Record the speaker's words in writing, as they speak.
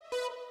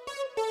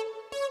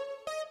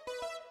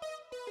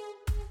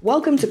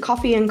Welcome to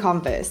Coffee and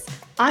Converse.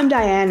 I'm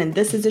Diane, and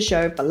this is a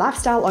show for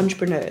lifestyle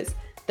entrepreneurs,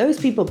 those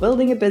people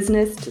building a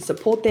business to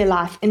support their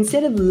life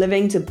instead of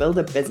living to build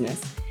a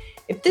business.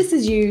 If this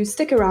is you,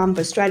 stick around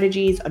for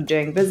strategies on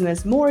doing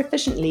business more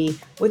efficiently,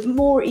 with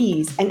more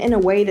ease, and in a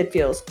way that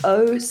feels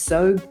oh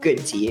so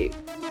good to you.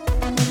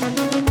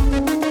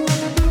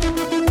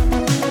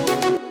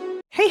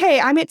 Hey,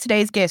 I met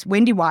today's guest,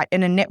 Wendy White,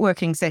 in a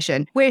networking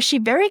session where she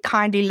very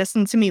kindly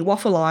listened to me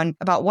waffle on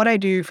about what I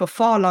do for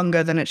far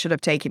longer than it should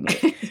have taken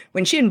me.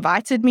 When she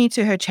invited me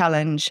to her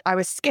challenge, I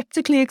was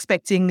skeptically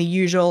expecting the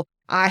usual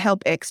I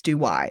help X do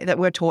Y that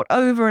we're taught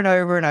over and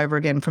over and over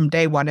again from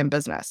day one in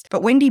business.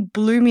 But Wendy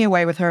blew me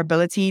away with her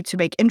ability to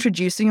make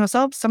introducing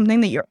yourself something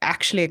that you're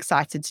actually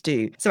excited to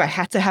do. So I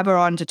had to have her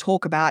on to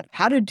talk about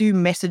how to do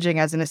messaging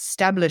as an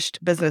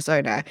established business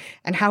owner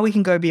and how we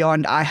can go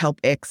beyond I help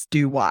X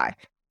do Y.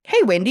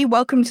 Hey, Wendy,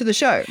 welcome to the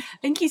show.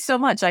 Thank you so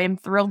much. I am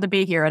thrilled to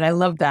be here, and I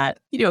love that.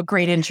 You do a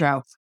great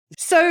intro.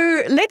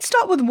 So let's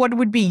start with what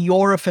would be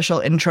your official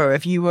intro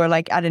if you were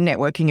like at a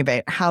networking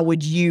event. How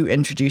would you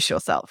introduce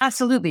yourself?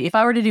 Absolutely. If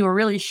I were to do a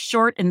really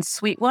short and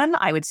sweet one,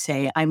 I would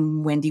say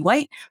I'm Wendy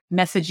White,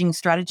 messaging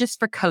strategist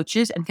for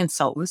coaches and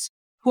consultants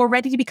who are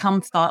ready to become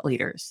thought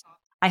leaders.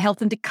 I help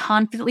them to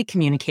confidently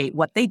communicate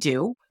what they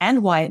do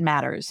and why it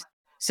matters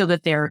so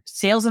that their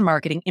sales and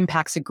marketing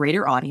impacts a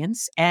greater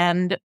audience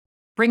and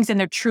brings in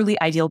their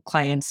truly ideal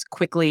clients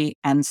quickly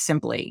and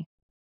simply,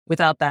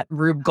 without that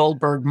Rube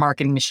Goldberg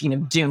marketing machine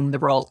of doom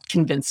that we're all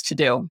convinced to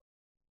do.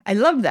 I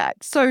love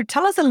that. So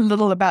tell us a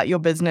little about your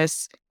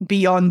business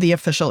beyond the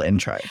official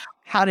intro.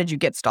 How did you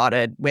get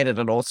started? Where did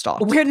it all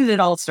start? Where did it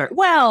all start?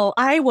 Well,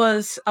 I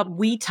was a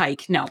wee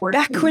tyke. No,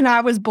 back when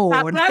I was born.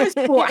 Back when I was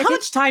born. How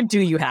much time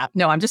do you have?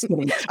 No, I'm just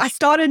kidding. I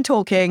started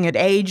talking at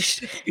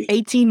age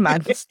 18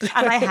 months.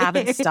 And I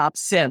haven't stopped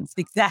since.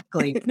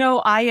 Exactly.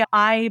 No,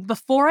 I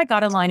before I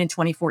got online in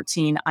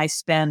 2014, I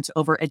spent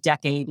over a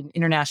decade in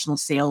international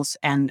sales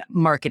and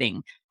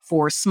marketing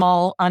for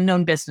small,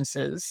 unknown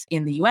businesses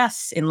in the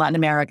US, in Latin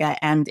America,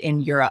 and in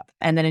Europe.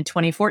 And then in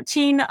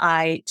 2014,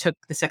 I took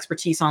this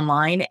expertise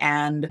online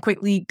and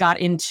quickly got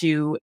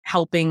into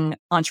helping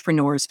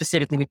entrepreneurs,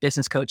 specifically with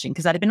business coaching,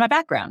 because that had been my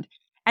background.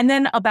 And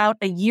then about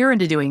a year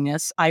into doing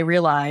this, I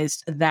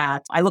realized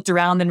that I looked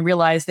around and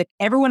realized that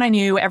everyone I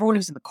knew, everyone who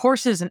was in the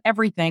courses and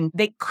everything,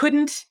 they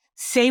couldn't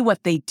say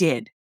what they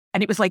did.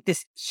 And it was like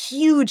this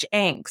huge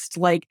angst,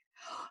 like,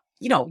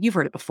 you know, you've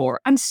heard it before.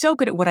 I'm so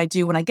good at what I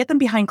do. When I get them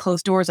behind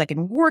closed doors, I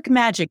can work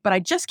magic, but I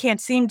just can't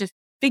seem to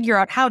figure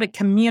out how to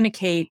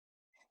communicate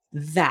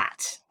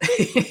that.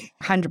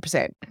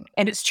 100%.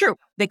 And it's true.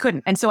 They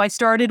couldn't. And so I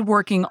started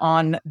working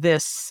on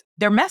their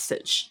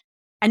message.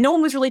 And no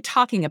one was really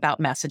talking about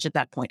message at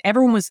that point.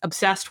 Everyone was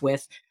obsessed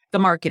with the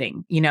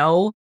marketing,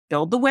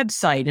 build the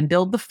website and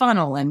build the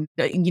funnel and,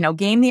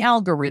 game the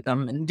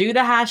algorithm and do the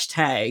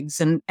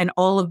hashtags and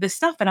all of this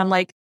stuff. And I'm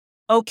like,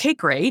 okay,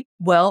 great.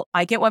 Well,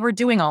 I get why we're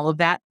doing all of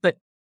that, but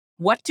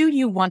what do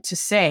you want to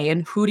say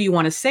and who do you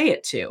want to say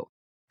it to?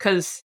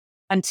 Because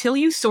until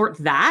you sort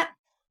that,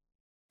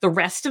 the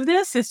rest of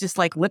this is just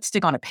like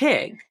lipstick on a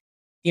pig.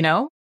 We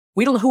don't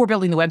know who we're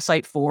building the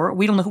website for.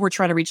 We don't know who we're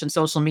trying to reach on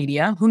social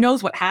media. Who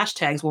knows what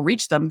hashtags will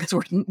reach them because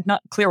we're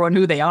not clear on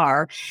who they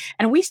are.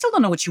 And we still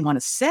don't know what you want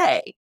to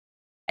say.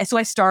 And so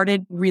I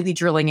started really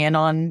drilling in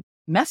on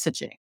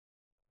messaging.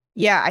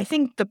 Yeah, I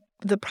think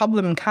the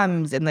problem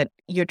comes in that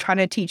you're trying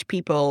to teach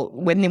people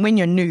when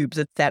you're noobs,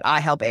 it's that I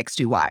help X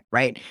do Y,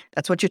 right?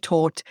 That's what you're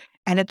taught.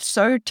 And it's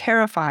so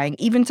terrifying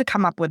even to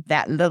come up with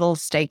that little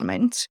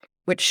statement,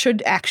 which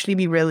should actually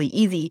be really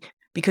easy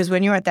because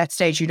when you're at that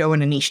stage, you don't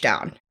want to niche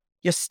down.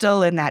 You're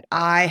still in that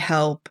I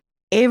help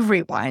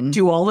everyone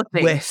do all the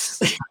things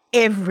with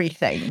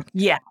everything.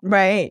 Yeah.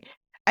 Right.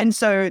 And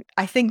so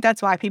I think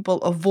that's why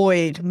people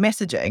avoid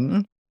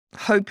messaging,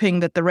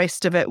 hoping that the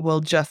rest of it will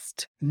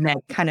just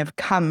kind of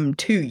come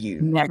to you.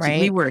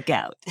 Magically work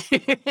out.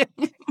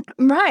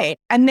 Right.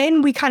 And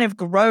then we kind of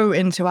grow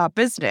into our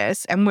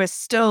business and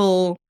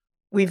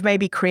we've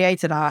maybe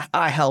created our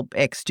I help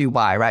X do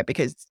Y, right?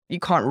 Because you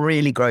can't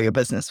really grow your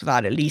business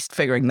without at least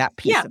figuring that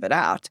piece of it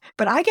out.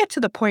 But I get to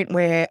the point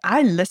where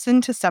I listen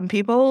to some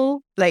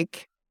people,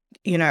 like,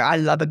 I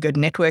love a good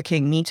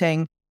networking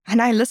meeting.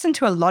 And I listen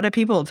to a lot of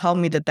people tell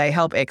me that they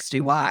help X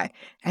do Y.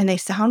 And they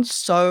sound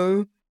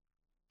so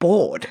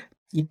bored.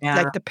 Yeah.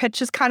 Like the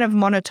pitch is kind of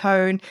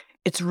monotone.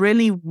 It's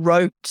really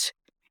rote.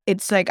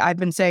 It's like I've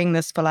been saying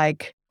this for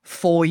like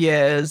 4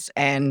 years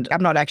and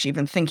I'm not actually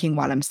even thinking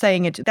while I'm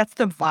saying it. That's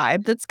the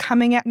vibe that's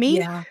coming at me.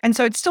 Yeah. And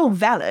so it's still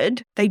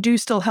valid. They do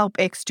still help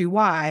X do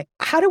Y.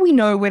 How do we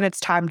know when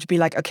it's time to be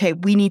like, okay,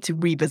 we need to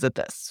revisit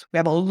this? We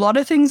have a lot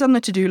of things on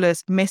the to-do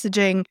list,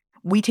 messaging.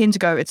 We tend to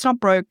go, it's not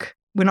broke.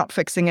 We're not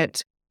fixing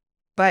it.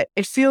 But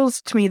it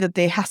feels to me that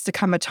there has to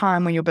come a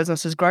time when your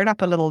business has grown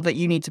up a little that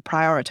you need to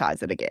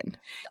prioritize it again.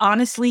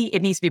 Honestly,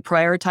 it needs to be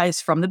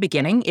prioritized from the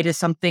beginning. It is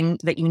something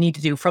that you need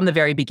to do from the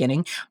very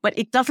beginning, but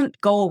it doesn't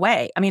go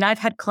away. I mean, I've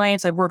had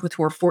clients I've worked with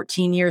who are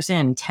 14 years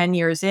in, 10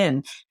 years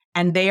in,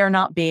 and they are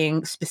not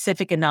being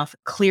specific enough,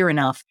 clear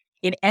enough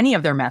in any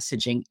of their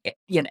messaging,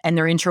 and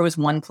their intro is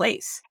one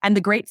place. And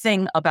the great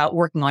thing about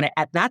working on it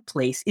at that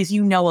place is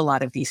you know a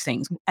lot of these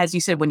things. As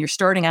you said, when you're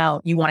starting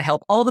out, you want to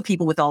help all the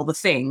people with all the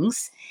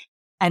things.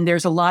 And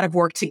there's a lot of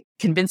work to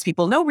convince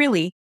people, no,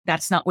 really,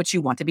 that's not what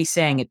you want to be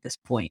saying at this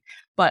point.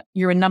 But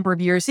you're a number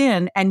of years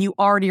in and you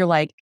already are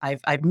like,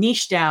 I've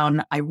niched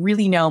down. I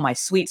really know my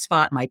sweet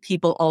spot, my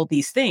people, all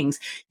these things.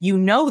 You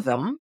know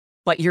them,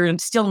 but you're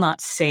still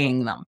not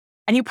saying them.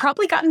 And you've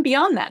probably gotten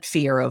beyond that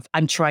fear of,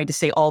 I'm trying to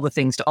say all the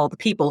things to all the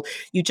people.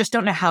 You just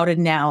don't know how to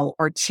now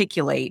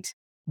articulate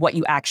what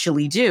you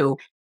actually do.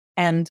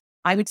 And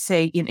I would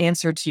say, in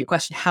answer to your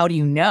question, how do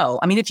you know?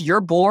 I mean, if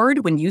you're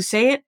bored when you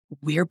say it,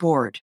 we're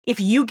bored. If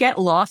you get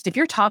lost, if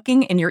you're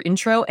talking in your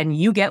intro and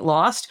you get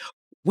lost,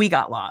 we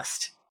got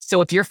lost. So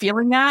if you're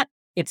feeling that,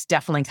 it's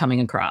definitely coming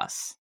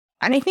across.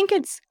 And I think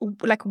it's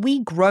like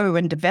we grow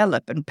and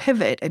develop and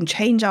pivot and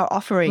change our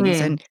offerings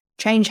and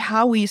change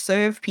how we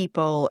serve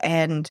people.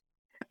 And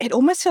it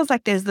almost feels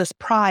like there's this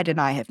pride, and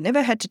I have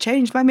never had to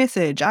change my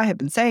message. I have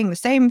been saying the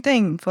same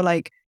thing for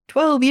like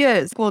 12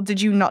 years. Well,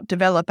 did you not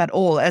develop at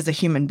all as a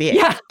human being?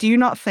 Yeah. Do you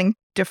not think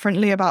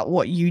differently about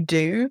what you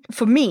do?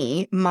 For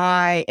me,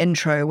 my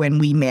intro when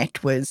we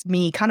met was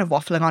me kind of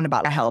waffling on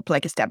about I help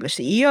like establish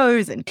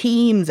CEOs and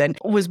teams, and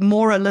it was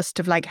more a list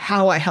of like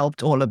how I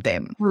helped all of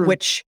them,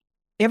 which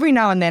every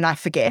now and then I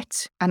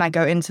forget and I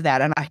go into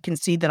that and I can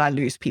see that I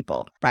lose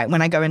people, right?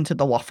 When I go into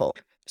the waffle.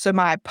 So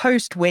my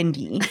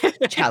post-Wendy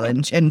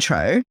challenge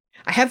intro,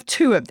 I have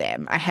two of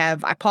them.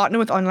 I partner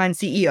with online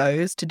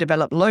CEOs to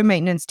develop low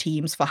maintenance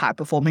teams for high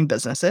performing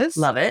businesses.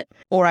 Love it.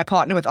 Or I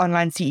partner with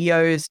online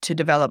CEOs to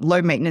develop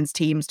low maintenance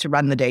teams to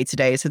run the day to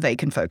day so they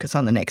can focus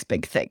on the next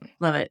big thing.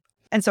 Love it.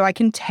 And so I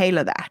can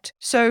tailor that.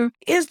 So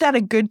is that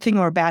a good thing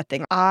or a bad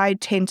thing? I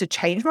tend to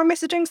change my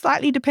messaging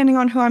slightly depending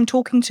on who I'm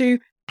talking to.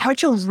 I would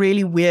feel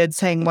really weird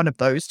saying one of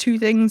those two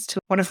things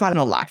to one of my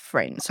life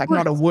friends, like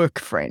not a work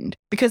friend,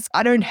 because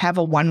I don't have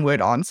a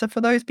one-word answer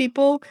for those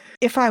people.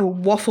 If I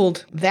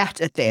waffled that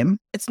at them,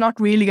 it's not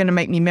really going to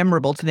make me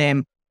memorable to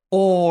them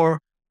or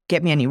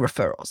get me any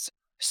referrals.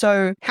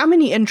 So how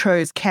many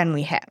intros can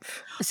we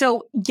have?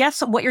 So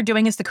yes, what you're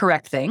doing is the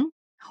correct thing.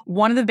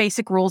 One of the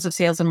basic rules of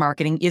sales and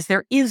marketing is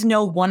there is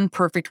no one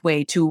perfect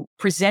way to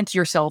present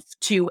yourself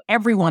to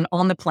everyone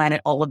on the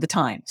planet all of the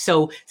time.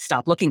 So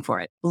stop looking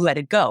for it. Let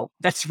it go.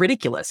 That's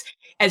ridiculous.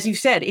 As you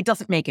said, it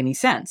doesn't make any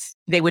sense.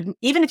 They would,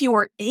 even if you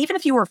were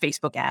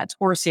Facebook ads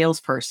or a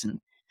salesperson,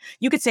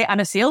 you could say, I'm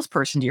a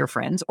salesperson to your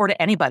friends or to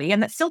anybody,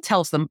 and that still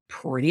tells them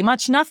pretty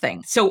much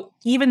nothing. So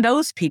even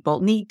those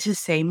people need to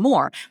say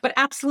more. But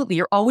absolutely,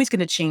 you're always going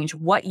to change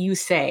what you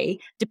say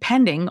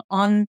depending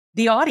on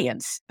the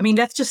audience. I mean,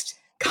 that's just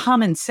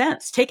common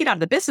sense. Take it out of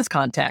the business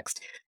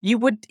context. You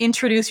would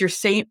introduce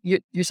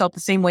yourself the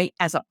same way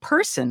as a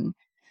person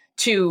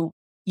to,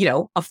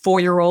 a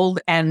 4-year-old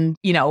and,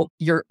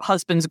 your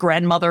husband's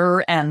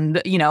grandmother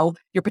and,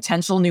 your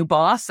potential new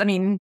boss. I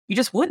mean, you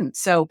just wouldn't.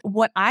 So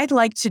what I'd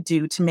like to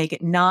do to make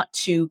it not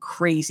too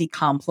crazy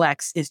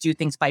complex is do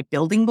things by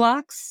building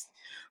blocks.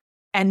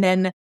 And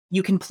then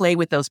you can play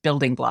with those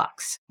building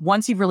blocks.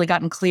 Once you've really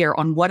gotten clear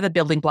on what are the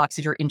building blocks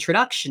of your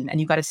introduction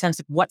and you've got a sense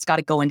of what's got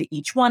to go into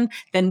each one,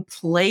 then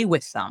play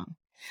with them,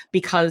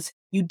 because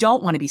you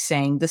don't want to be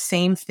saying the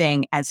same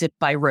thing as if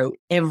by rote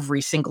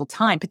every single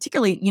time.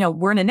 Particularly,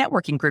 we're in a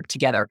networking group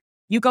together.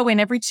 You go in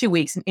every 2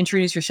 weeks and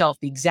introduce yourself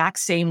the exact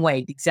same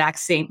way, the exact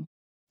same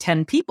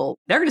 10 people,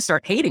 they're going to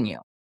start hating you.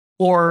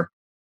 Or,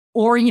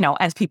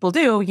 as people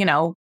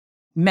do,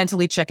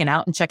 mentally checking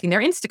out and checking their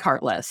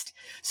Instacart list.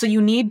 So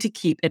you need to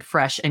keep it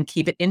fresh and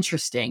keep it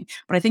interesting.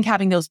 But I think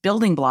having those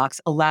building blocks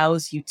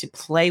allows you to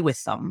play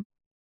with them,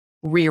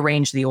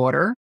 rearrange the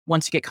order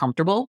once you get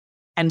comfortable,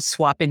 and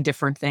swap in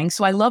different things.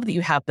 So I love that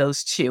you have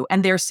those two.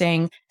 And they're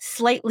saying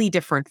slightly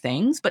different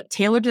things, but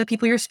tailored to the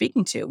people you're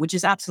speaking to, which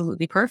is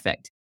absolutely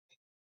perfect.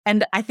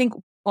 And I think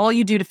all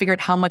you do to figure out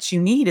how much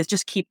you need is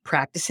just keep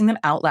practicing them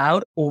out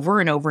loud over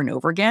and over and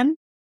over again.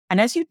 And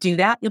as you do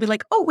that, you'll be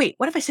like, oh, wait,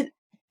 what if I said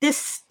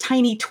this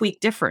tiny tweak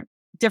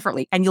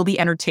differently? And you'll be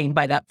entertained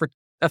by that for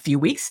a few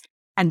weeks,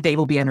 and they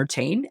will be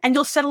entertained, and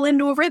you'll settle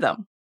into a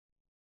rhythm.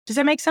 Does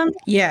that make sense?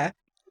 Yeah,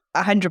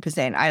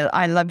 100%.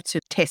 I love to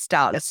test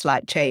out a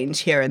slight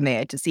change here and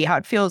there to see how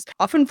it feels,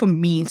 often for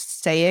me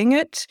saying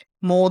it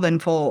more than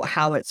for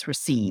how it's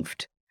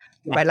received.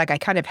 Yeah. Right? Like I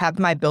kind of have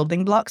my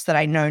building blocks that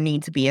I know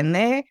need to be in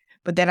there.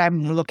 But then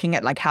I'm looking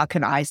at like, how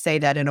can I say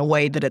that in a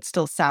way that it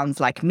still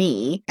sounds like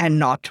me and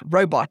not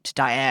robot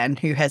Diane,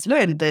 who has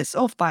learned this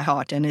off by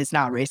heart and is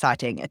now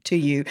reciting it to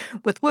you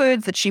with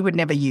words that she would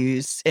never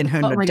use in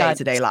her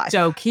day-to-day life.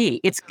 So key.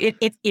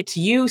 It's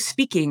you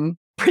speaking,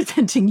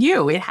 presenting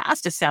you. It has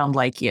to sound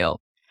like you.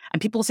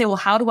 And people say, well,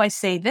 how do I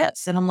say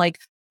this? And I'm like,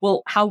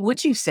 well, how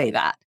would you say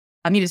that?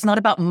 I mean, it's not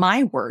about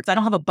my words. I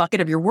don't have a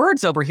bucket of your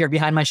words over here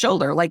behind my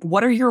shoulder. Like,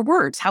 what are your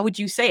words? How would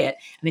you say it?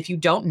 And if you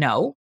don't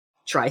know,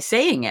 try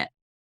saying it.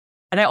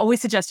 And I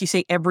always suggest you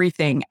say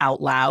everything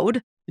out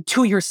loud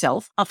to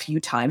yourself a few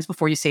times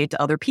before you say it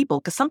to other people.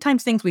 Because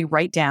sometimes things we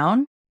write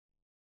down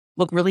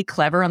look really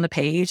clever on the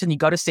page and you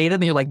go to say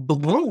them and you're like,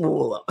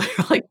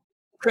 like,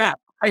 crap,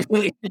 I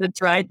really should have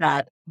tried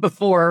that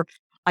before.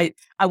 At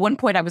one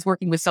point I was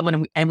working with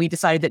someone and we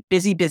decided that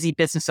busy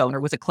business owner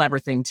was a clever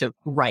thing to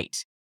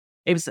write.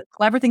 It was a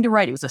clever thing to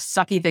write. It was a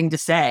sucky thing to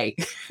say.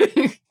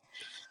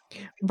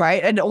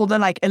 Right. And all the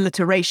like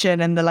alliteration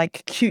and the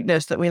like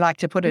cuteness that we like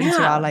to put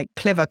into our like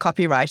clever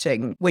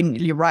copywriting. When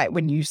you're right,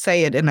 when you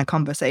say it in a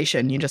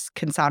conversation, you just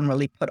can sound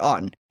really put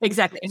on.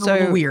 Exactly. It's so a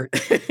little weird.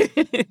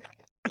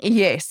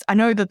 Yes, I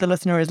know that the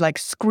listener is like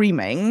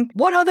screaming,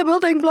 what are the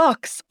building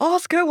blocks?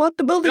 Ask her what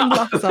the building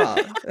blocks are.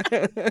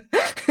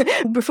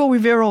 Before we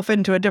veer off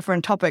into a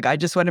different topic, I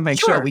just want to make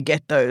sure we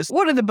get those.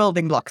 What are the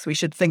building blocks we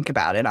should think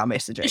about in our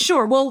messaging?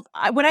 Sure. Well,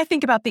 when I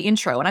think about the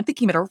intro, and I'm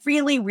thinking about a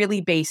really,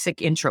 really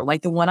basic intro,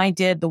 like the one I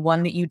did, the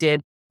one that you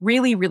did,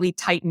 really, really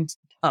tightened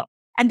up.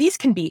 And these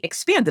can be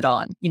expanded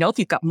on. You know, if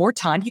you've got more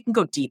time, you can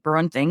go deeper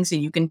on things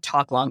and you can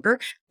talk longer.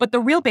 But the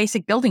real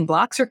basic building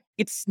blocks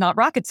it's not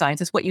rocket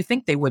science. It's what you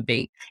think they would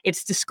be.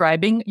 It's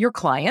describing your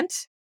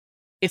client.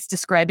 It's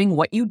describing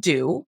what you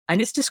do, and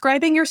it's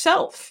describing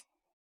yourself.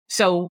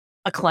 So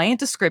a client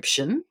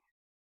description,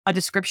 a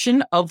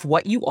description of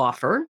what you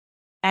offer,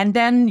 and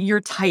then your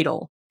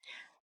title.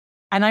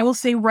 And I will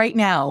say right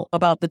now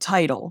about the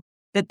title,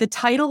 that the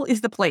title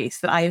is the place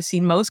that I have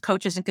seen most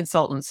coaches and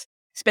consultants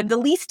spend the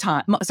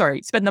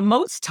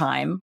most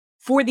time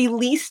for the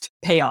least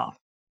payoff.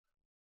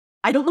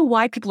 I don't know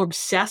why people are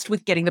obsessed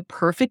with getting the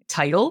perfect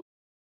title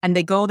and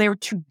they go there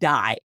to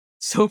die.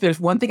 So if there's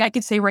one thing I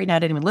could say right now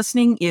to anyone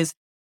listening is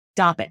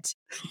stop it.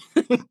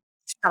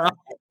 Stop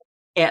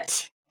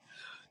it.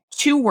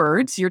 2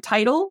 words, your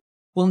title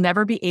will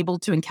never be able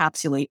to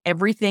encapsulate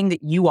everything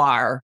that you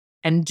are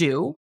and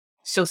do.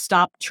 So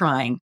stop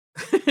trying.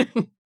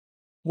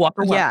 Walk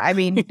away. Yeah, I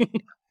mean,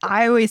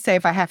 I always say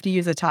if I have to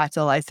use a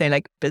title, I say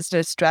like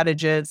business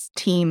strategist,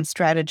 team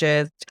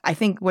strategist. I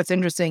think what's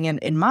interesting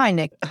in my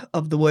neck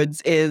of the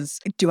woods is,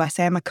 do I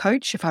say I'm a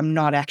coach if I'm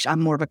not actually,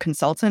 I'm more of a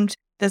consultant?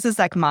 This is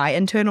like my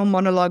internal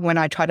monologue when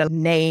I try to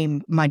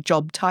name my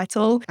job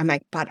title. I'm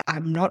like, but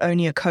I'm not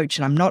only a coach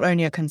and I'm not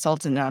only a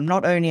consultant and I'm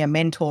not only a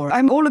mentor.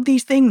 I'm all of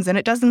these things and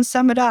it doesn't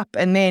sum it up.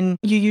 And then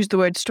you use the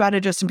word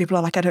strategist and people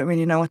are like, I don't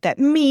really know what that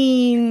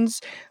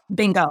means.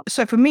 Bingo.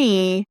 So for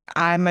me,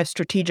 I'm a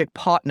strategic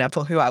partner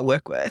for who I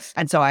work with.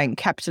 And so I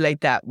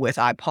encapsulate that with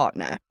I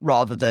partner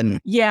rather than.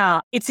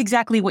 Yeah, it's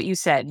exactly what you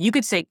said. You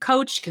could say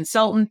coach,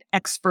 consultant,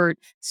 expert,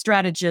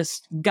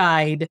 strategist,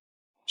 guide,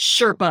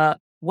 Sherpa,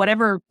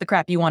 whatever the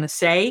crap you want to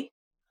say.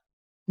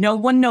 No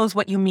one knows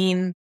what you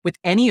mean with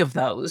any of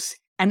those.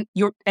 And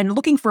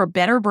looking for a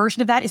better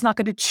version of that is not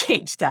going to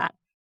change that.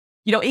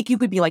 You know, you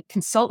could be like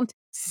consultant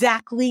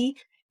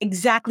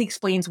exactly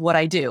explains what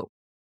I do.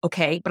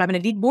 Okay, but I'm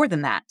going to need more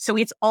than that. So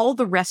it's all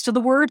the rest of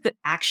the word that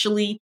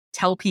actually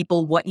tell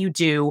people what you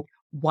do,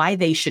 why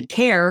they should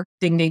care.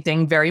 Ding, ding,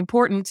 ding. Very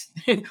important.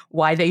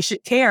 Why they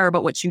should care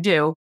about what you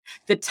do.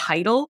 The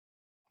title,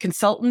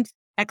 consultant,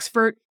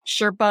 expert,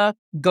 Sherpa,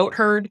 goat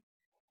herd,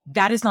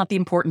 that is not the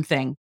important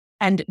thing.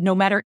 And no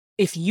matter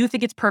if you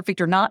think it's perfect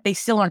or not, they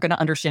still aren't going to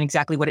understand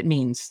exactly what it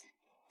means.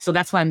 So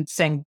that's why I'm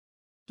saying,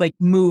 like,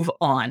 move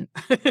on.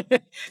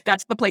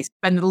 That's the place to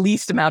spend the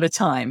least amount of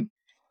time.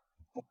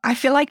 I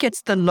feel like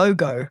it's the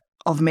logo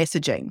of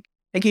messaging.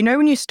 Like, you know,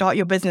 when you start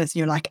your business and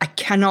you're like, I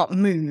cannot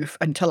move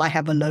until I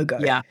have a logo.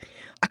 Yeah.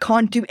 I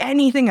can't do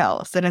anything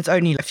else. And it's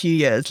only a few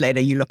years later,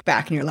 you look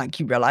back and you're like,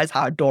 you realize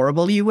how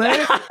adorable you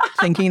were,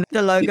 thinking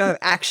the logo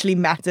actually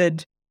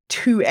mattered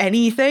to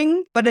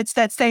anything. But it's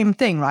that same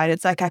thing, right?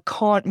 It's like, I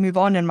can't move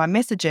on in my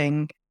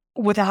messaging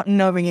without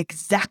knowing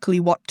exactly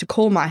what to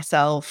call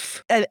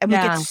myself. And we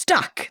get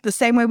stuck. The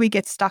same way we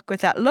get stuck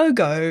with that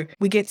logo,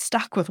 we get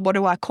stuck with, what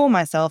do I call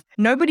myself?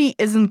 Nobody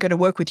isn't going to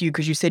work with you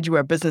because you said you were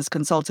a business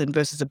consultant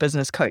versus a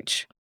business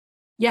coach.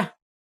 Yeah.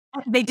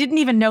 They didn't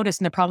even notice,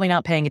 and they're probably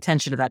not paying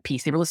attention to that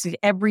piece. They were listening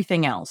to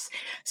everything else.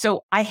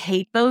 So I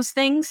hate those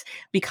things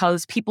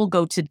because people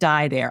go to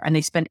die there and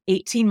they spend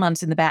 18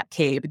 months in the bat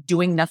cave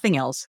doing nothing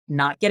else,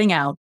 not getting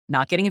out,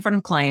 not getting in front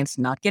of clients,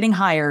 not getting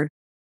hired,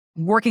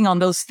 working on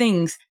those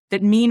things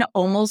that mean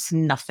almost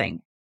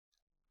nothing.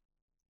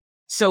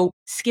 So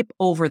skip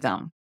over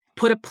them.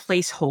 Put a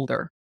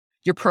placeholder.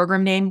 Your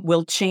program name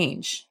will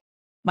change.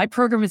 My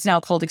program is now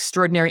called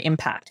Extraordinary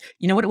Impact.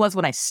 You know what it was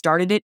when I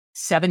started it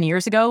 7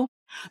 years ago?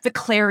 The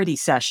clarity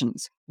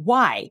sessions.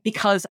 Why?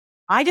 Because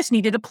I just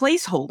needed a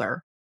placeholder.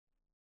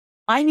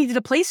 I needed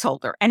a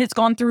placeholder, and it's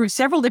gone through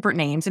several different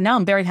names, and now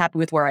I'm very happy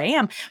with where I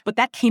am, but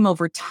that came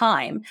over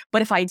time.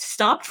 But if I'd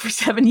stopped for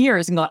 7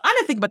 years and gone, I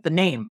didn't think about the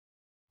name,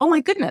 oh my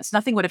goodness,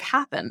 nothing would have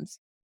happened.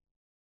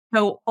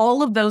 So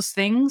all of those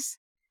things,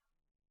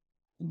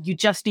 you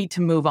just need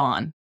to move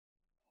on.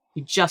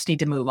 You just need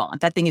to move on.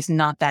 That thing is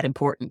not that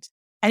important.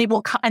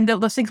 And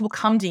those things will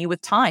come to you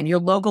with time. Your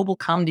logo will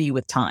come to you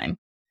with time.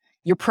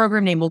 Your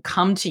program name will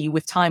come to you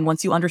with time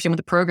once you understand what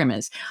the program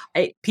is.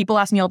 People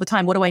ask me all the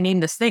time, what do I name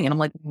this thing? And I'm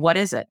like, what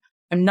is it?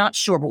 I'm not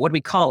sure, but what do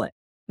we call it?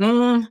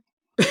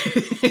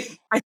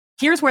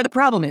 Here's where the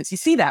problem is. You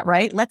see that,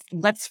 right?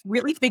 Let's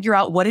really figure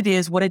out what it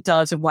is, what it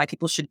does, and why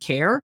people should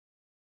care.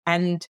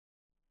 And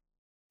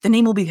the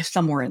name will be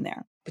somewhere in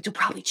there. but you'll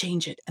probably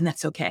change it. And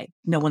that's okay.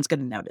 No one's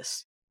going to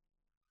notice.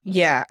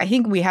 Yeah, I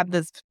think we have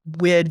this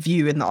weird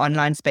view in the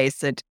online space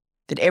that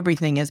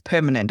everything is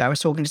permanent. I was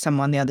talking to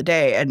someone the other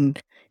day and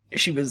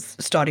she was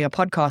starting a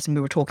podcast and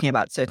we were talking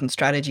about certain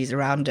strategies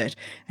around it.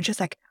 And she's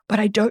like, but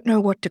I don't know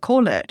what to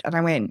call it. And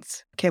I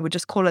went, okay, we'll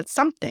just call it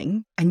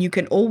something and you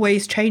can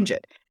always change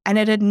it. And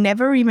it had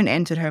never even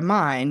entered her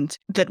mind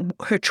that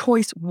her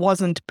choice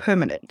wasn't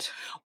permanent.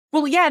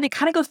 Well, yeah, and it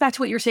kind of goes back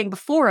to what you were saying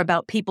before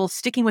about people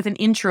sticking with an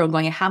intro and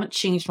going, I haven't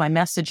changed my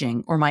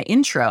messaging or my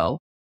intro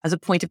as a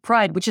point of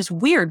pride, which is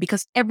weird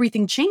because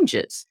everything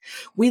changes.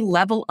 We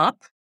level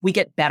up, we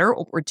get better at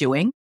what we're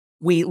doing.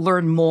 We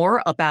learn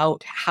more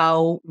about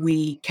how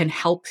we can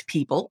help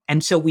people.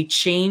 And so we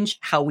change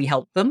how we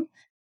help them.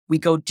 We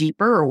go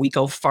deeper or we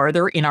go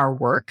farther in our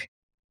work.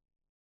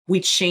 We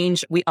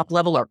change, we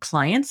up-level our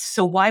clients.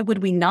 So why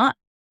would we not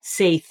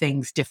say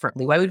things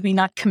differently? Why would we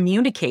not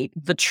communicate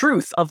the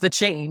truth of the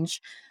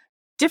change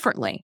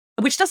differently?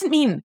 Which doesn't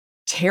mean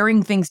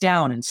tearing things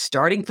down and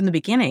starting from the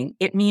beginning.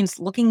 It means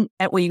looking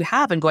at what you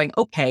have and going,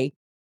 okay,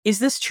 is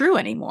this true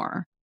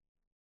anymore?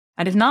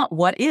 And if not,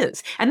 what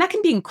is? And that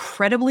can be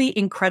incredibly,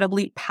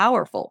 incredibly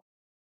powerful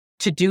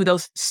to do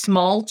those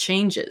small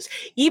changes.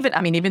 Even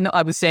though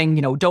I was saying,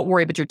 don't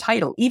worry about your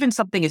title, even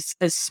something as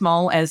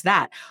small as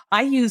that.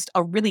 I used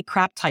a really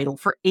crap title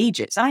for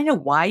ages. And I know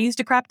why I used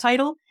a crap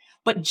title,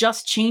 but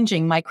just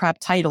changing my crap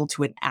title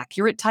to an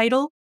accurate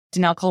title to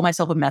now call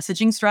myself a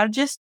messaging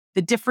strategist,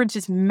 the difference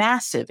is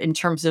massive in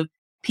terms of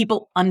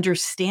people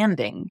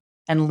understanding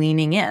and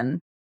leaning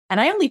in.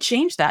 And I only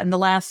changed that in the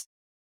last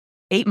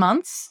 8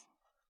 months.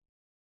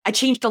 I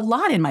changed a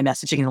lot in my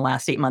messaging in the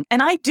last 8 months.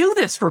 And I do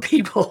this for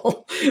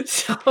people.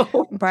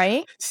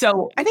 Right.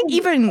 So I think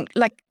even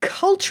like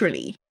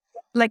culturally,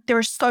 like there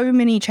are so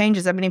many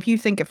changes. I mean, if you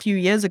think a few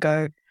years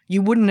ago,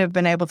 you wouldn't have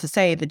been able to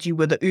say that you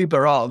were the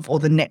Uber of or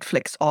the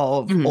Netflix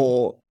of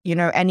or,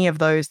 any of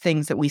those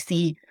things that we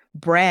see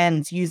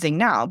brands using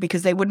now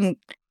because they wouldn't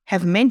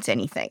have meant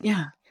anything.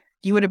 Yeah.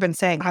 You would have been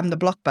saying, I'm the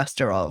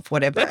Blockbuster of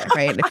whatever,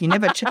 right? If you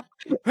never,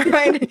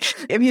 right?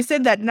 If you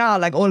said that now,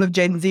 like all of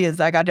Gen Z is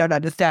like, I don't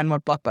understand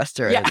what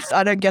Blockbuster is.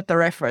 I don't get the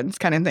reference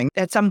kind of thing.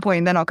 At some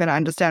point, they're not going to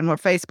understand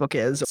what Facebook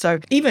is. So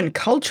even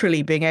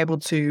culturally being able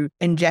to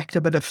inject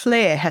a bit of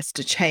flair has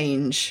to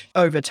change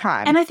over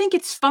time. And I think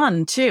it's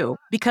fun too,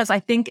 because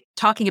I think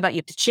talking about you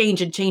have to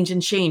change and change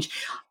and change.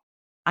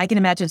 I can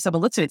imagine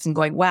someone looks at it and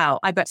going, wow,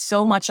 I've got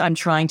so much I'm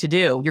trying to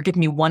do. You're giving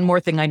me one more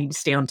thing I need to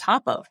stay on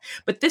top of.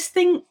 But this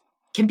thing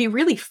can be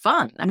really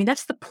fun. I mean,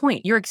 that's the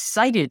point. You're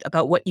excited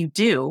about what you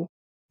do.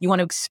 You want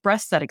to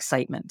express that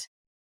excitement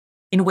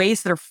in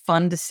ways that are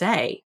fun to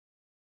say,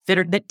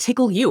 that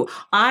tickle you.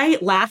 I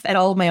laugh at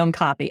all of my own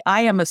copy.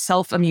 I am a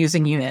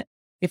self-amusing unit.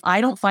 If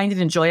I don't find it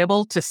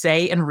enjoyable to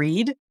say and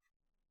read,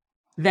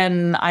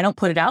 then I don't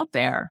put it out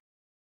there.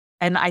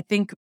 And I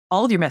think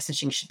all of your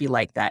messaging should be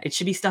like that. It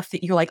should be stuff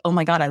that you're like, oh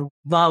my God, I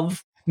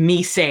love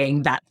me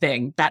saying that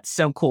thing. That's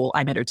so cool.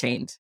 I'm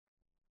entertained.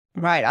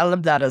 Right. I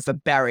love that as a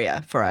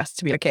barrier for us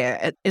to be,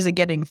 okay, is it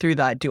getting through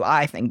that? Do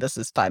I think this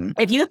is fun?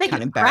 If you think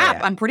it's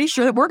crap, I'm pretty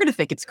sure that we're going to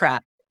think it's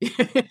crap.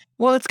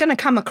 Well, it's going to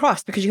come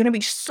across because you're going to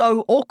be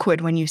so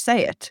awkward when you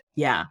say it.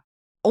 Yeah.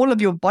 All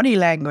of your body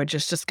language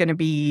is just going to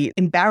be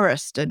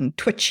embarrassed and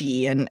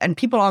twitchy and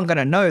people aren't going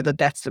to know that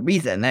that's the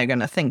reason. They're going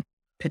to think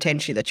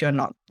potentially that you're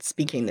not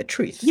speaking the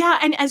truth. Yeah.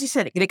 And as you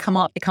said, it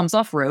comes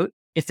off rote.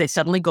 If they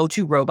suddenly go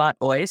to robot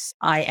voice,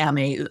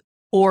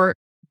 or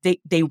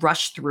they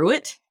rush through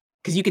it.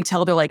 Because you can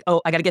tell they're like, oh,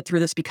 I got to get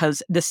through this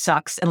because this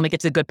sucks and let me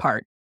get to the good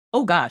part.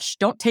 Oh gosh,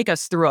 don't take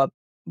us through a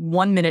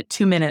 1 minute,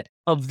 2 minute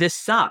of this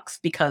sucks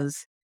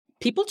because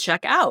people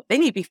check out. They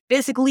need to be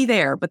physically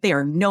there, but they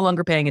are no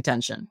longer paying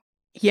attention.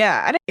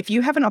 Yeah. If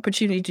you have an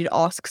opportunity to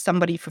ask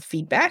somebody for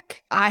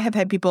feedback, I have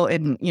had people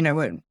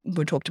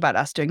we talked about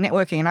us doing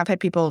networking and I've had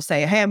people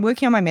say, hey, I'm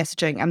working on my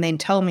messaging and then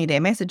tell me their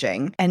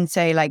messaging and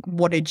say like,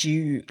 what did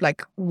you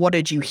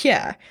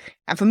hear?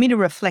 And for me to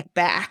reflect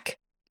back,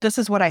 this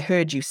is what I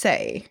heard you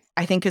say,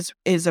 I think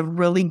is a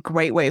really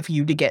great way for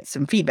you to get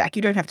some feedback.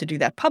 You don't have to do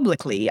that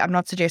publicly. I'm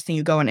not suggesting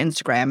you go on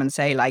Instagram and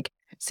say like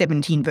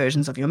 17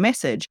 versions of your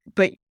message.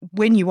 But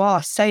when you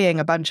are saying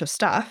a bunch of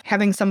stuff,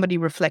 having somebody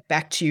reflect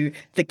back to you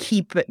the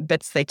key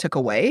bits they took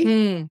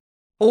away,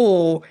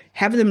 or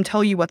have them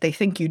tell you what they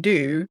think you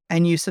do,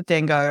 and you sit there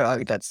and go,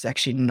 oh, that's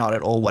actually not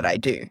at all what I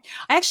do.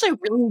 I actually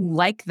really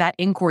like that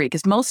inquiry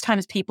because most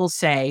times people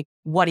say,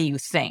 what do you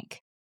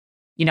think?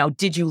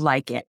 Did you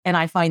like it? And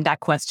I find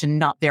that question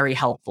not very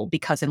helpful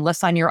because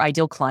unless I'm your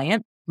ideal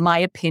client, my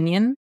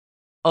opinion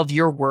of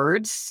your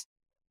words,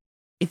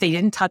 if they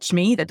didn't touch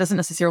me, that doesn't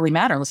necessarily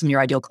matter unless I'm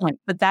your ideal client.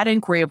 But that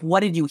inquiry of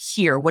what did you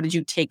hear? What did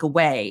you take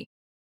away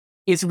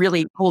is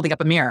really holding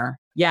up a mirror.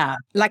 Yeah.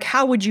 Like,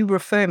 how would you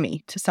refer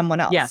me to someone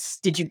else? Yes.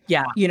 Did you?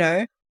 Yeah.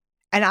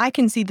 And I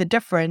can see the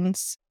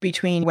difference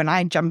between when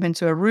I jump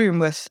into a room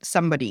with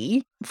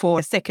somebody for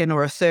a second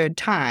or a third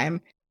time,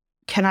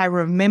 can I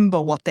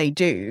remember what they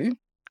do?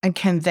 And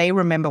can they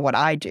remember what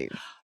I do?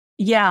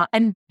 Yeah.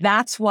 And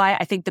that's why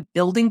I think the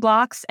building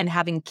blocks and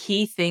having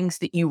key things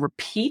that you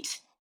repeat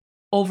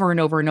over and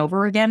over and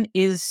over again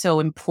is so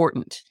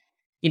important.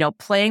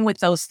 Playing with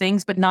those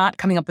things, but not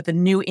coming up with a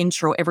new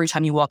intro every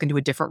time you walk into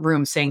a different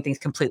room, saying things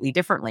completely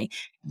differently,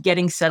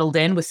 getting settled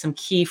in with some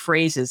key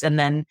phrases, and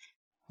then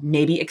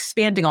maybe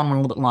expanding on one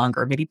a little bit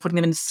longer, maybe putting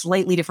them in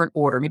slightly different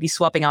order, maybe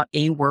swapping out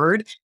a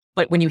word.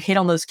 But when you hit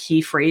on those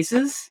key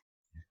phrases,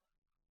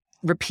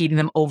 repeating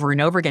them over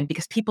and over again,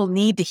 because people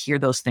need to hear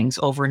those things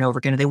over and over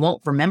again, and they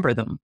won't remember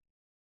them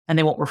and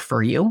they won't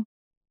refer you.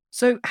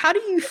 So how do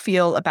you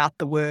feel about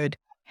the word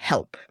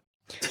help?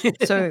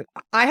 So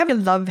I have a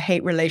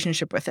love-hate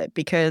relationship with it,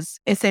 because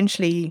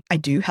essentially I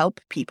do help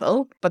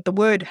people, but the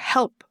word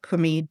help for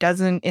me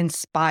doesn't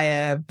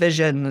inspire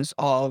visions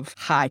of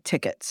high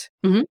tickets.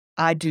 Mm-hmm.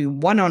 I do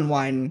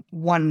one-on-one,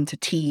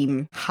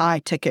 one-to-team,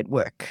 high-ticket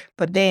work.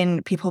 But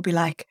then people will be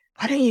like,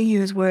 why don't you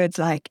use words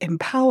like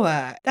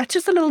empower? That's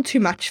just a little too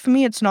much for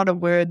me. It's not a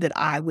word that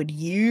I would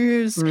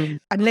use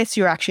unless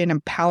you're actually an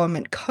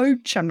empowerment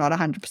coach. I'm not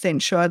 100%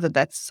 sure that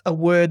that's a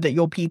word that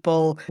your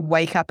people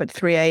wake up at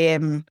 3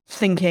 a.m.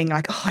 thinking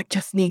like, oh, I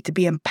just need to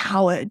be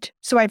empowered.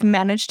 So I've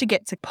managed to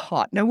get to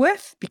partner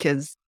with,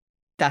 because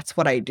that's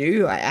what I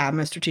do. I am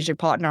a strategic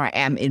partner. I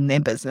am in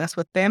their business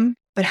with them.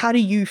 But how do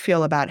you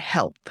feel about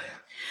help?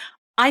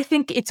 I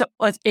think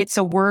it's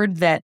a word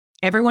that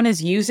everyone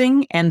is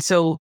using. And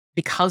so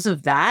because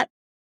of that,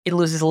 it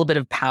loses a little bit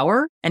of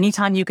power.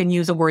 Anytime you can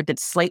use a word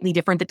that's slightly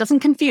different, that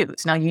doesn't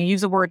confuse. Now, you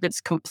use a word that's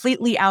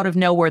completely out of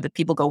nowhere that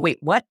people go, wait,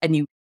 what?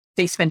 And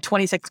they spend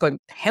 20 seconds going,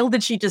 the hell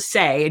did she just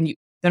say? And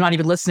they're not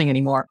even listening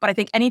anymore. But I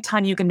think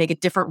anytime you can make a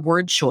different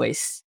word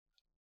choice,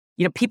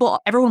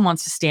 everyone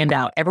wants to stand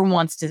out. Everyone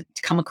wants to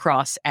come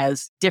across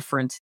as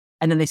different.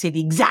 And then they say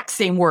the exact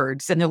same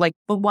words. And they're like,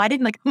 but why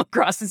didn't I come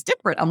across as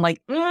different? I'm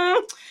like,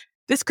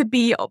 this could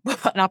be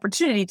an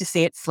opportunity to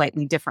say it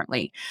slightly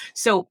differently.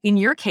 So in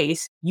your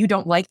case, you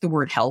don't like the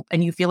word help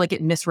and you feel like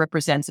it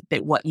misrepresents a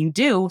bit what you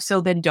do.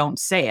 So then don't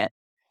say it.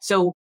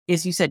 So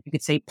as you said, you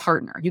could say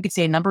partner. You could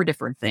say a number of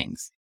different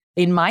things.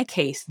 In my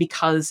case,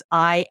 because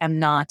I am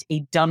not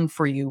a done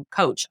for you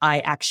coach, I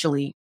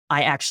actually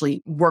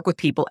work with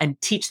people and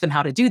teach them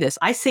how to do this.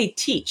 I say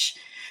teach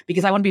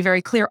because I want to be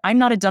very clear. I'm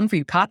not a done for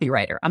you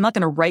copywriter. I'm not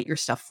going to write your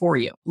stuff for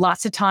you.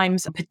 Lots of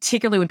times,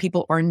 particularly when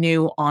people are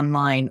new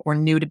online or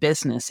new to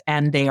business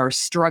and they are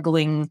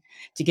struggling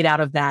to get out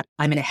of that,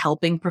 I'm in a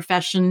helping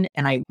profession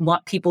and I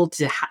want people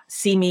to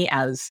see me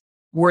as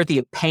worthy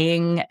of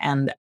paying.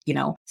 And,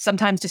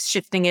 sometimes just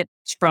shifting it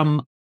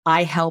from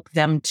I help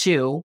them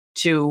to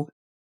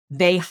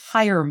they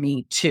hire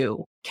me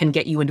to can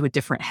get you into a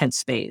different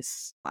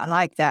headspace. I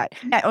like that.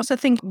 I also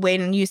think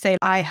when you say,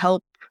 I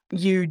help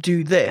you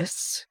do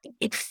this,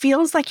 it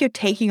feels like you're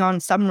taking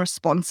on some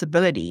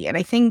responsibility. And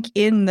I think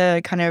in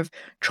the kind of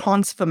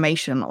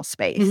transformational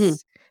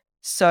space,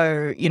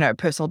 so,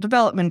 personal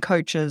development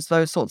coaches,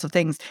 those sorts of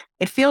things,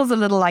 it feels a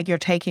little like you're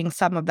taking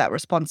some of that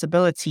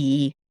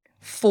responsibility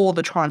for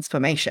the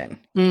transformation,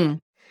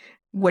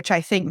 which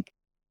I think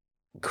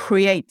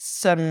creates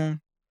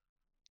some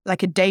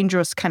like a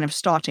dangerous kind of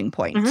starting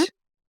point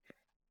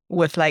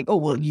with like, oh,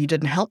 well, you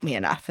didn't help me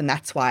enough. And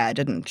that's why I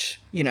didn't,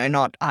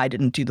 I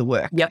didn't do the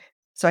work. Yep.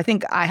 So I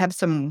think I have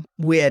some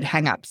weird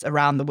hangups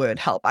around the word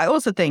help. I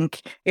also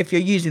think if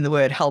you're using the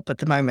word help at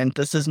the moment,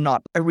 this is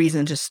not a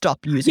reason to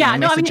stop using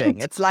the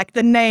messaging. It's like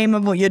the name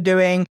of what you're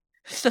doing,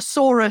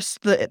 thesaurus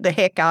the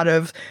heck out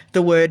of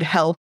the word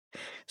help,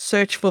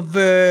 search for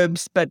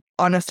verbs. But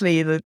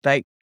honestly,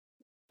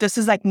 this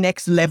is like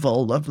next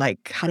level of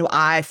like, how do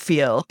I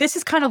feel? This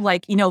is kind of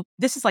like,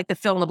 this is like the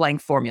fill in the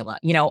blank formula.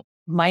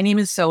 My name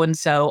is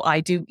so-and-so.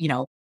 I do,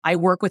 I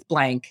work with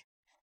blank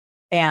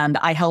and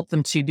I help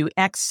them to do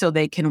X so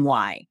they can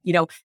Y.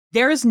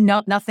 There is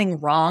nothing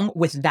wrong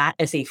with that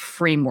as a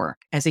framework,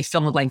 as a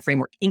fill in the blank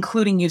framework,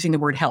 including using the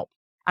word help.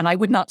 And I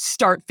would not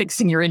start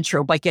fixing your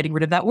intro by getting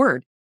rid of that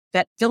word.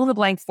 That fill in the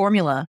blank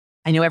formula,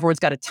 I know everyone's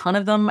got a ton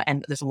of them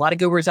and there's a lot of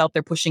gurus out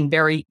there pushing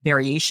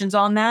variations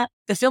on that.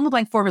 The fill in the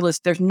blank formula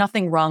there's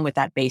nothing wrong with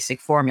that basic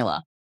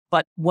formula.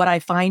 But what I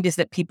find is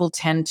that people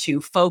tend to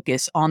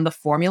focus on the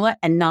formula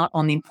and not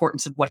on the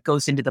importance of what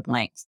goes into the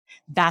blanks.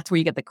 That's where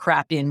you get the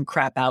crap in,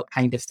 crap out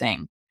kind of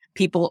thing.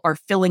 People are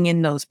filling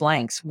in those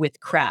blanks with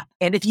crap.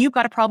 And if you've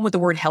got a problem with the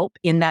word help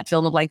in that fill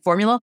in the blank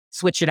formula,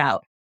 switch it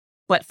out.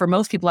 But for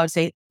most people, I would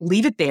say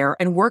leave it there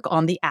and work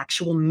on the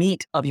actual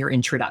meat of your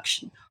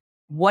introduction.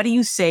 What do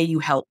you say you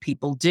help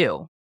people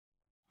do?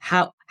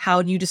 How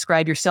do you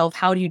describe yourself?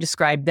 How do you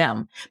describe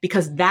them?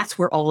 Because that's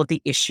where all of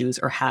the issues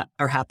are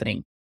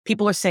happening.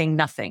 People are saying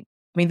nothing.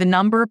 I mean, the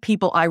number of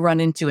people I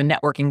run into in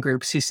networking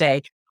groups who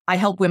say, I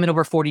help women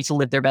over 40 to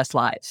live their best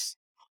lives.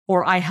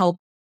 Or I help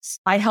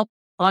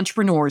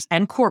entrepreneurs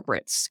and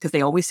corporates, because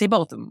they always say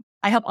both of them.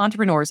 I help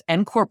entrepreneurs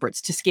and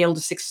corporates to scale to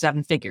 6 or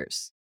 7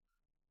 figures.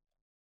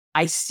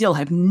 I still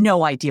have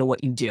no idea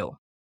what you do.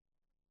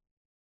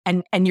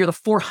 And you're the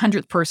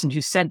 400th person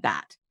who said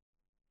that.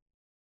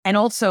 And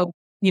also,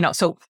 you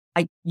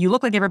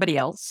look like everybody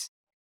else.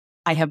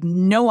 I have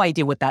no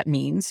idea what that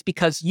means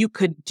because you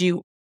could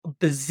do a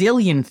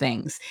bazillion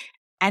things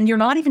and you're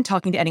not even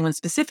talking to anyone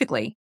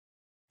specifically.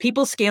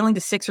 People scaling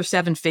to 6 or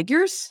 7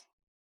 figures,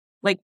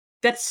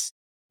 that's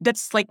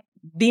like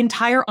the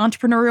entire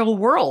entrepreneurial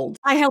world.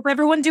 I help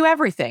everyone do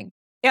everything.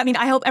 I mean,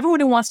 I help everyone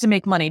who wants to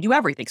make money do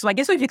everything. So I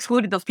guess we've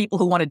excluded those people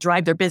who want to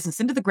drive their business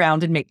into the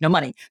ground and make no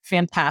money.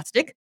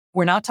 Fantastic.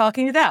 We're not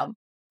talking to them.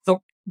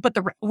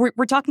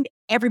 We're talking to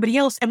everybody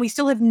else, and we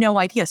still have no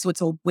idea. So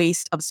it's a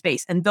waste of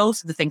space. And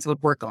those are the things I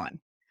would work on.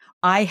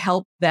 I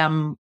help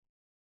them.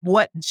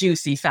 What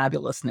juicy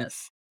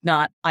fabulousness.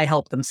 Not I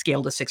help them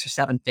scale to 6 or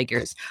 7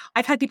 figures.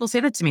 I've had people say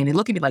that to me and they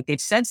look at me like they've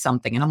said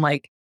something. And I'm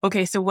like,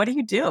 okay, so what do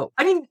you do?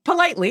 I mean,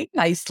 politely,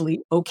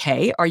 nicely.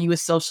 Okay. Are you a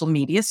social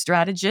media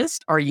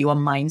strategist? Are you a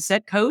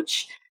mindset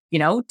coach?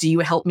 Do you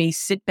help me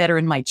sit better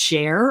in my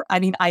chair? I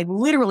mean, I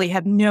literally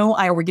have no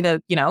idea. Are we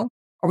going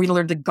to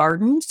learn to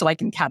garden so I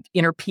can have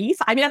inner peace?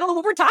 I mean, I don't know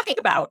what we're talking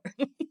about.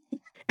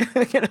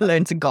 We're going to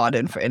learn to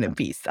garden for inner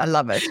peace. I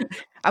love it.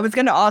 I was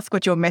going to ask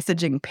what your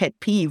messaging pet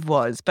peeve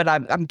was, but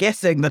I'm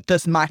guessing that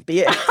this might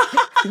be it.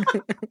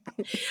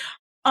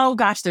 Oh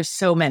gosh, there's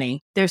so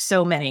many.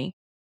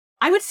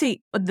 I would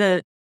say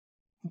the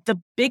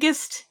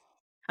biggest,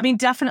 I mean,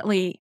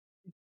 definitely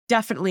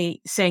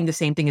saying the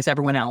same thing as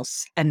everyone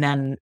else and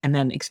then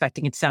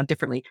expecting it to sound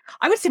differently.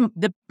 I would say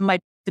the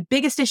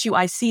biggest issue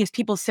I see is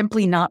people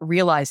simply not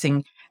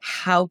realizing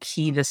how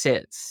key this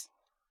is.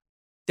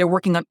 They're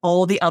working on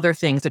all the other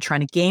things. They're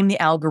trying to game the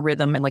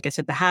algorithm. And like I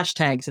said, the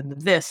hashtags and the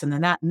this and the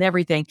that and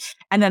everything.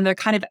 And then they're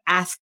kind of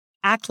act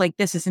like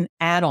this is an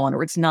add-on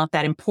or it's not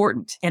that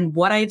important. And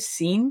what I've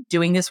seen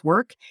doing this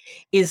work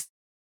is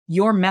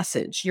your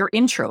message, your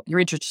intro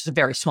is a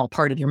very small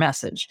part of your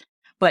message.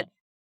 But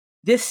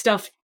this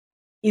stuff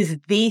is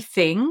the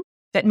thing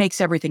that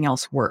makes everything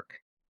else work.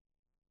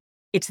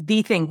 It's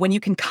the thing when you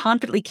can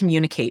confidently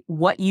communicate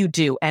what you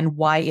do and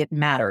why it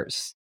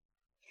matters.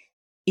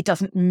 It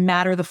doesn't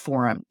matter the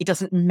forum. It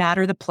doesn't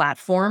matter the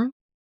platform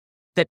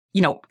that,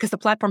 because the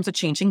platforms are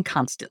changing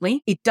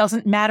constantly. It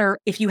doesn't matter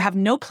if you have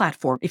no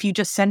platform, if you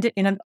just send it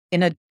in a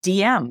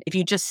DM, if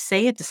you just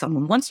say it to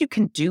someone. Once you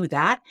can do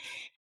that,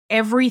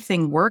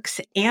 everything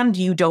works and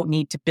you don't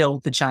need to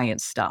build the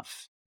giant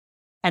stuff.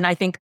 And I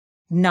think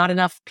not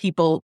enough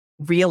people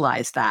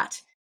realize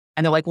that.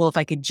 And they're like, well, if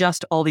I could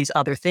just all these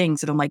other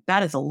things. And I'm like,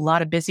 that is a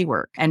lot of busy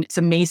work. And it's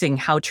amazing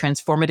how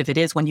transformative it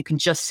is when you can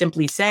just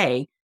simply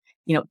say,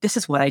 this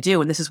is what I do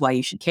and this is why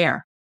you should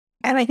care.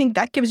 And I think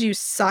that gives you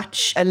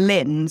such a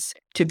lens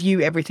to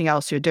view everything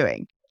else you're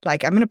doing.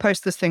 Like, I'm going to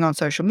post this thing on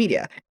social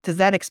media. Does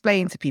that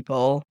explain to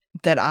people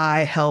that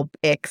I help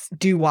X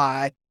do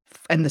Y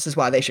and this is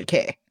why they should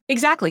care?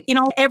 Exactly.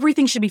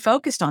 Everything should be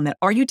focused on that.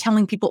 Are you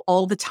telling people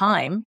all the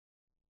time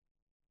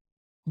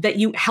that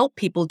you help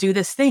people do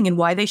this thing and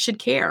why they should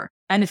care?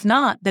 And if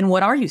not, then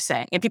what are you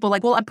saying? And people are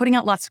like, well, I'm putting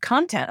out lots of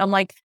content. I'm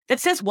like, that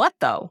says what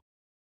though?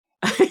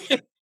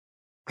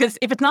 Because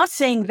if it's not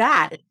saying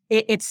that,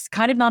 it's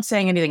kind of not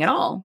saying anything at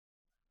all.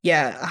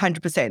 Yeah,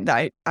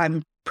 100%.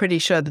 I'm pretty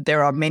sure that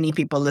there are many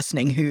people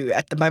listening who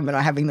at the moment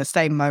are having the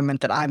same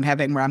moment that I'm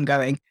having where I'm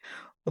going,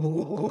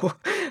 we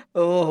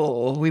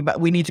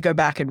need to go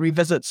back and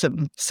revisit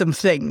some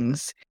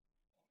things.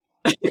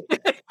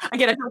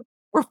 Again,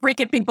 we're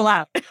freaking people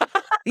out.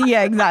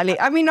 Yeah, exactly.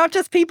 I mean, not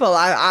just people.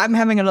 I'm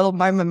having a little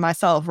moment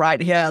myself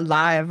right here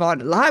live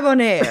on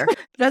air.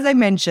 But as I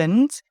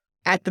mentioned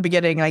at the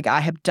beginning, like I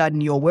have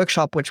done your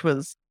workshop, which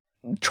was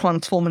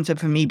transformative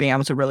for me, being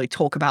able to really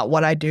talk about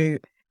what I do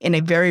in a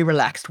very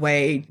relaxed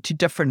way to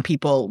different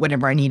people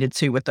whenever I needed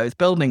to with those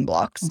building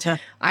blocks. Okay.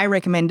 I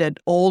recommend it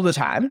all the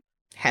time.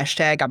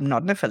 Hashtag I'm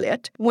not an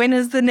affiliate. When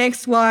is the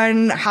next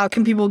one? How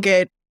can people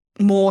get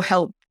more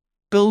help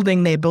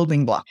building their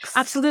building blocks?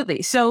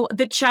 Absolutely. So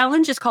the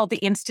challenge is called the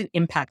Instant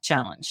Impact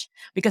Challenge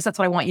because that's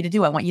what I want you to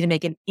do. I want you to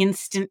make an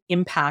instant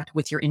impact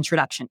with your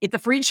introduction. It's a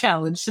free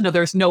challenge, so no,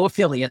 there's no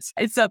affiliates.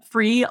 It's a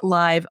free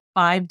live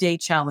 5-day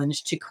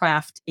challenge to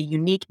craft a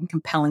unique and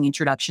compelling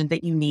introduction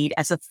that you need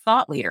as a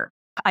thought leader.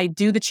 I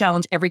do the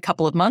challenge every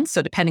couple of months.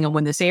 So depending on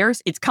when this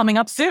airs, it's coming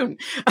up soon.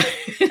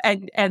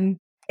 And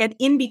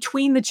in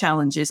between the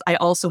challenges, I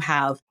also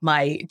have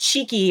my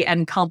cheeky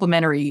and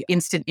complimentary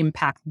Instant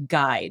Impact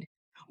Guide,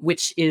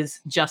 which is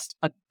just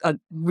a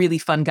really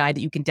fun guide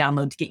that you can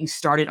download to get you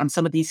started on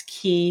some of these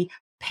key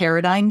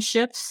paradigm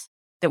shifts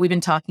that we've been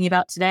talking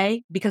about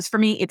today. Because for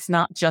me, it's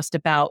not just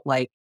about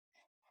like,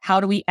 how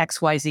do we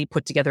XYZ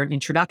put together an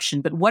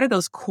introduction, but what are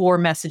those core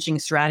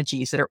messaging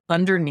strategies that are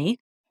underneath?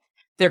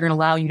 They're going to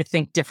allow you to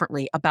think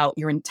differently about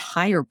your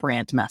entire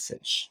brand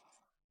message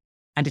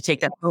and to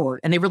take that forward.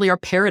 And they really are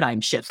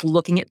paradigm shifts,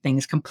 looking at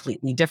things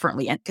completely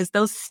differently. And because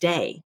those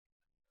stay.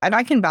 And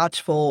I can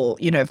vouch for,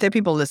 if there are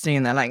people listening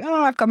and they're like,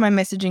 oh, I've got my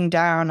messaging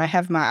down. I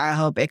have my I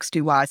help X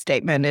do Y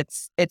statement.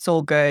 It's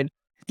all good.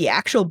 The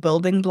actual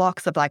building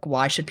blocks of like,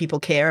 why should people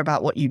care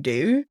about what you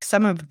do?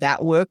 Some of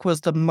that work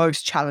was the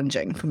most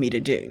challenging for me to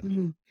do.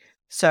 Mm-hmm.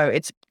 So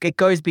it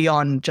goes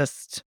beyond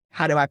just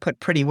how do I put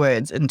pretty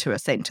words into a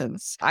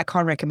sentence. I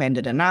can't recommend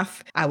it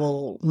enough. I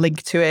will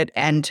link to it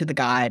and to the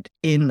guide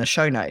in the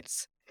show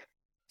notes.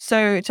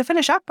 So to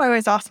finish up, I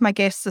always ask my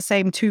guests the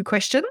same 2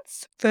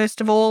 questions.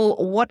 First of all,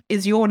 what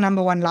is your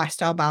number one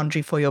lifestyle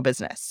boundary for your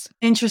business?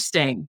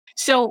 Interesting.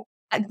 So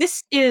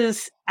this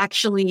is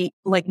actually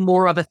like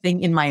more of a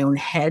thing in my own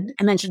head.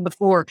 I mentioned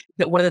before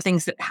that one of the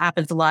things that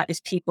happens a lot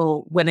is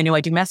people, when they know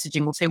I do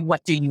messaging, will say,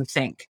 "What do you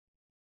think?"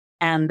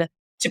 And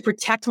to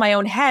protect my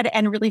own head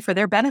and really for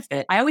their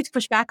benefit, I always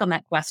push back on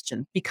that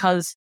question,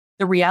 because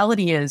the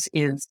reality is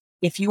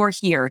if you are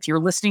here, if you're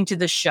listening to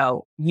this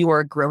show, you are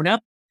a grown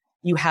up,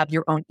 you have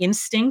your own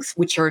instincts,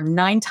 which are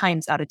 9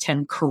 times out of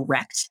 10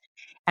 correct.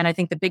 And I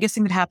think the biggest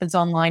thing that happens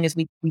online is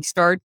we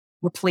start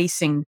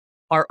replacing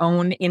our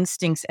own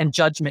instincts and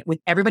judgment with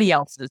everybody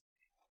else's.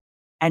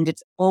 And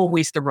it's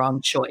always the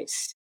wrong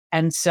choice.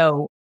 And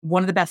so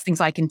one of the best things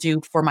I can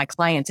do for my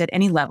clients at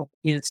any level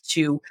is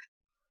to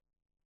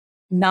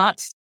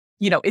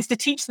is to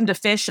teach them to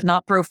fish,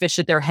 not throw fish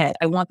at their head.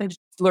 I want them to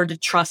learn to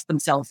trust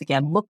themselves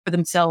again, look to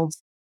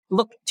themselves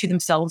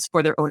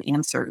for their own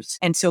answers.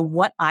 And so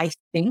what I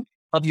think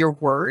of your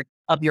word,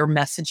 of your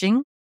messaging,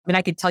 I mean,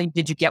 I could tell you,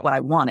 did you get what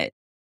I wanted?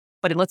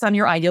 But let's on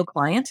your ideal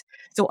client.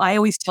 So I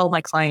always tell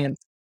my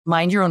clients,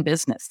 mind your own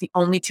business. The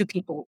only 2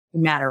 people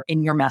who matter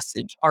in your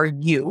message are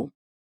you.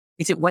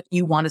 Is it what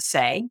you want to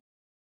say?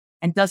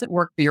 And does it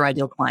work for your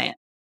ideal client?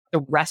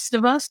 The rest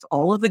of us,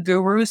 all of the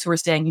gurus who are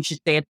saying you should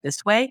say it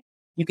this way,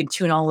 you can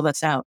tune all of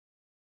us out.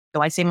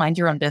 So I say, mind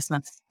your own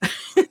business.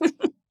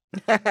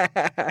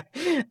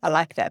 I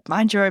like that.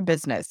 Mind your own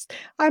business.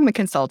 I'm a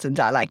consultant.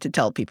 I like to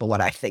tell people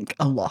what I think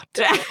a lot,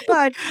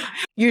 but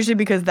usually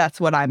because that's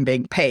what I'm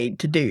being paid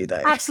to do,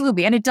 though.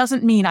 Absolutely. And it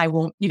doesn't mean I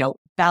won't,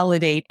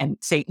 validate and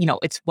say,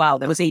 it's, wow,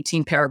 that was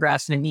 18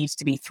 paragraphs and it needs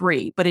to be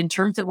 3. But in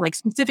terms of like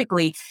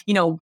specifically,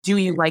 do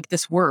you like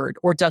this word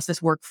or does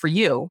this work for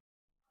you?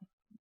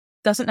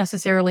 Doesn't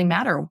necessarily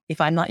matter if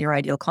I'm not your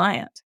ideal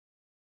client.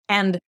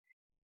 And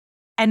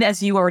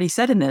as you already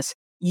said in this,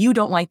 you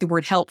don't like the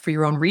word help for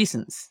your own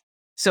reasons.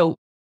 So it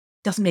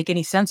doesn't make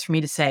any sense for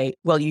me to say,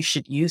 well, you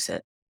should use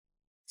it.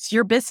 It's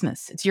your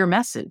business. It's your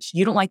message.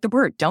 You don't like the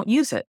word. Don't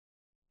use it.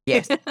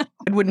 Yes. It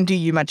wouldn't do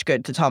you much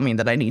good to tell me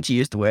that I need to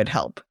use the word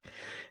help.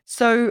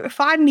 So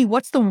finally,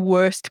 what's the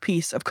worst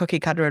piece of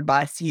cookie cutter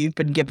advice you've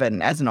been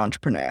given as an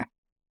entrepreneur?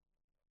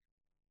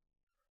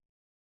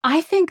 I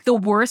think the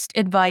worst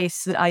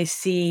advice that I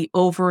see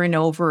over and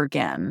over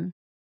again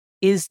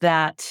is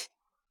that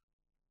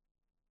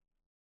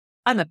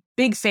I'm a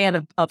big fan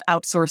of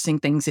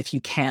outsourcing things if you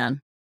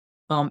can,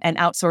 and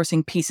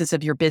outsourcing pieces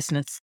of your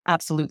business.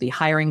 Absolutely.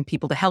 Hiring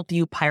people to help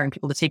you, hiring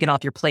people to take it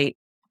off your plate,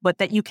 but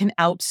that you can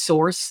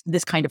outsource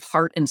this kind of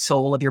heart and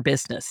soul of your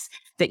business,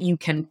 that you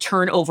can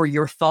turn over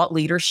your thought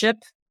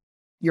leadership,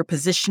 your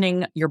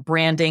positioning, your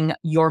branding,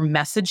 your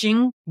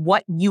messaging,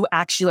 what you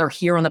actually are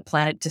here on the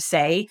planet to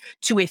say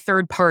to a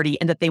third party,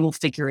 and that they will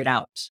figure it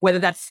out. Whether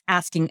that's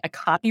asking a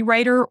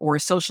copywriter or a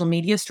social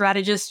media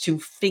strategist to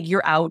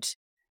figure out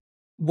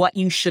what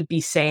you should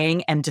be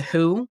saying and to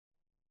who.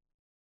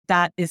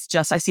 That is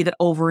just, I see that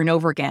over and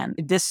over again.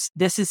 This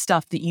is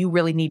stuff that you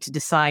really need to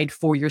decide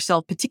for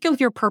yourself, particularly if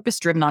you're a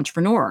purpose-driven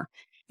entrepreneur.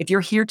 If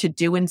you're here to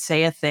do and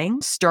say a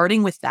thing,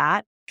 starting with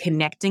that,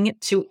 connecting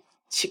it to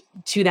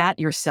that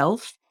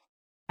yourself,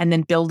 and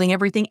then building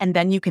everything, and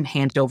then you can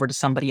hand it over to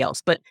somebody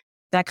else. But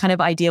that kind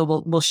of idea,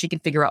 well, she can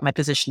figure out my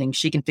positioning.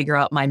 She can figure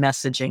out my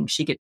messaging.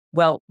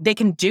 They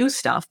can do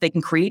stuff. They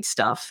can create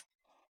stuff,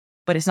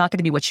 but it's not going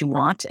to be what you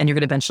want, and you're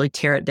going to eventually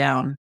tear it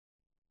down.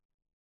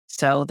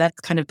 So that's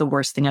kind of the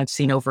worst thing I've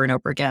seen over and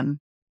over again.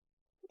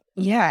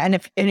 Yeah,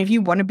 and if you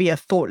want to be a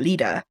thought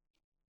leader,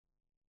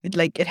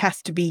 it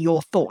has to be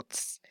your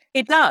thoughts.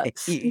 It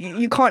does.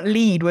 You can't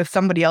lead with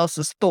somebody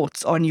else's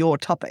thoughts on your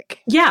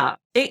topic. Yeah,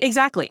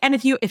 exactly. And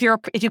if you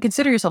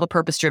consider yourself a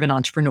purpose-driven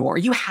entrepreneur,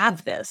 you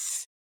have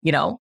this.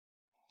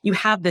 You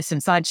have this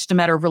inside. It's just a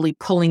matter of really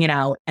pulling it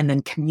out and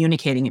then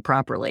communicating it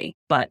properly.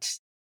 But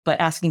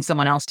asking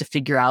someone else to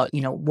figure out,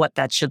 what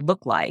that should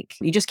look like.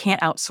 You just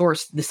can't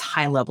outsource this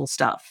high-level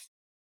stuff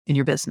in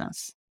your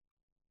business.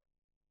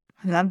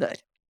 I love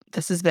it.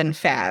 This has been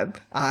fab.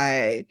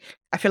 I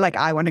feel like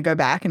I want to go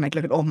back and look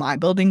at all my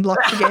building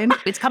blocks again.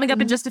 It's coming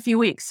up in just a few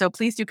weeks, so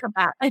please do come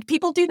back. And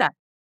people do that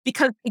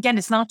because, again,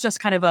 it's not just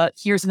kind of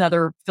here's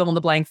another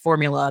fill-in-the-blank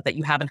formula that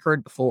you haven't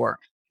heard before.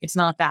 It's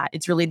not that.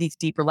 It's really these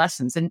deeper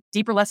lessons. And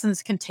deeper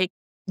lessons can take,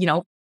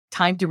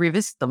 time to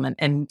revisit them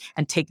and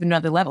take them to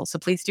another level. So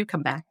please do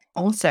come back.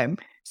 Awesome.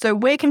 So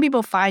where can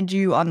people find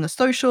you on the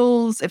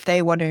socials if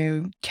they want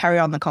to carry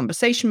on the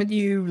conversation with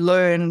you,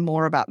 learn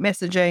more about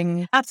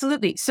messaging?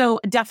 Absolutely. So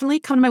definitely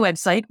come to my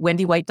website,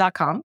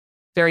 wendywhite.com.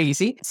 Very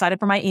easy. Sign up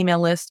for my email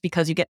list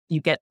because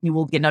you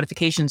will get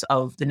notifications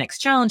of the next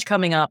challenge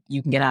coming up.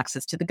 You can get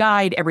access to the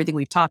guide, everything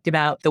we've talked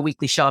about, the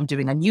weekly show I'm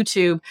doing on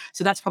YouTube.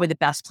 So that's probably the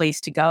best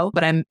place to go.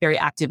 But I'm very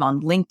active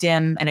on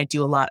LinkedIn and I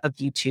do a lot of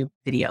YouTube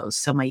videos.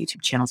 So my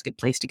YouTube channel is a good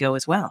place to go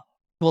as well.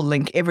 We'll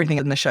link everything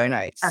in the show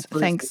notes.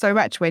 Absolutely. Thanks so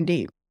much,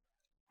 Wendy.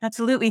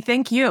 Absolutely.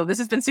 Thank you. This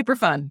has been super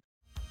fun.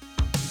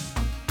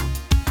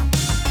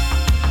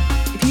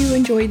 If you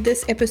enjoyed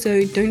this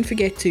episode, don't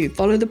forget to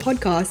follow the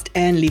podcast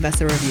and leave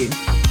us a review.